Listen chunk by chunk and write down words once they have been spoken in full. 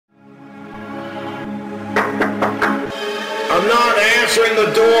I'm not answering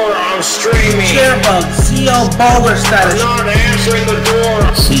the door, I'm streaming. Chairbugs, CEO baller status. I'm not answering the door,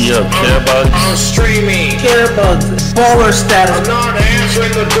 CEO Chairbugs, I'm streaming. Chairbugs, baller status. I'm not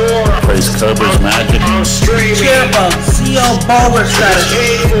answering the door, Praise Cobra's magic. I'm streaming. Chairbugs, CEO baller status.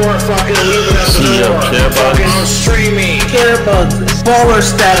 Paid for it, fucking leave it at the CEO door. Chairbugs, Fucking I'm streaming. Chairbugs, baller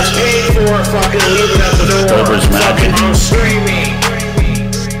status. Paid for it, fucking leave it at the door. Cobra's magic. Fucking I'm streaming.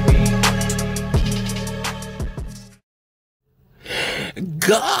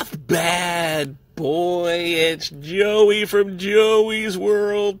 Goth bad boy, it's Joey from Joey's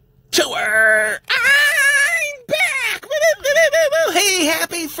World Tour. I'm back. Hey,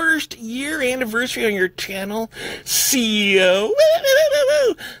 happy first year anniversary on your channel, CEO.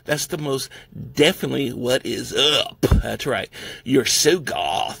 That's the most definitely what is up. That's right. You're so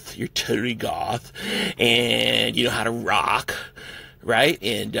goth. You're totally goth, and you know how to rock. Right?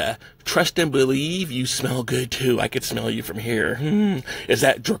 And trust and believe, you smell good too. I could smell you from here. Is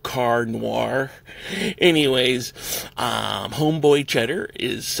that Dracar Noir? Anyways, Homeboy Cheddar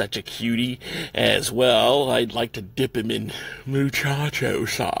is such a cutie as well. I'd like to dip him in muchacho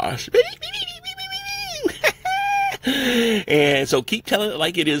sauce. And so keep telling it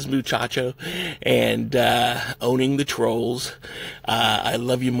like it is, muchacho, and owning the trolls. I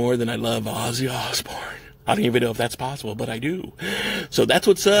love you more than I love Ozzy Osbourne. I don't even know if that's possible, but I do. So that's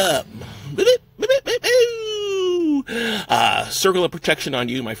what's up. Circle of protection on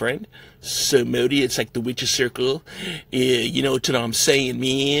you, my friend. So, Modi, it's like the witch's circle. You know what I'm saying,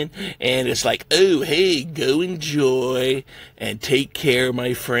 man? And it's like, oh, hey, go enjoy and take care,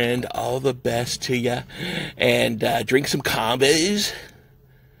 my friend. All the best to you. And drink some combos.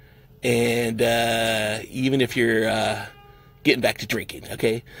 And even if you're... getting back to drinking,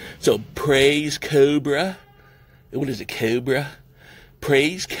 okay? So, praise Cobra. What is it, Cobra?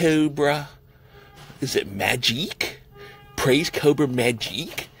 Praise Cobra. Is it Magic? Praise Cobra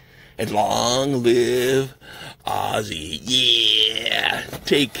Magic. And long live Ozzy. Yeah.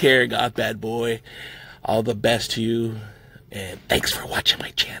 Take care, God Bad Boy. All the best to you. And thanks for watching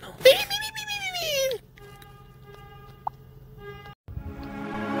my channel.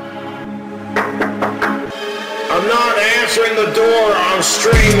 I'm not answering the door, I'm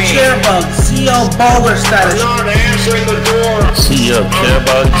streaming. Chairbugs, CEO baller I'm status. not answering the door, CEO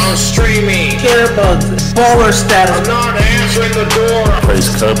Chairbugs, I'm streaming. Chairbugs, baller status. I'm not answering the door, Praise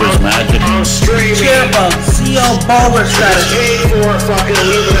Cobra's magic. I'm streaming. Chairbugs, CEO baller status. Paid for it, fucking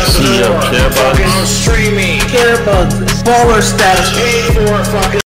leave it at the CEO door. Chairbugs, Fucking I'm streaming. Chairbugs, baller status. Paid for it, fucking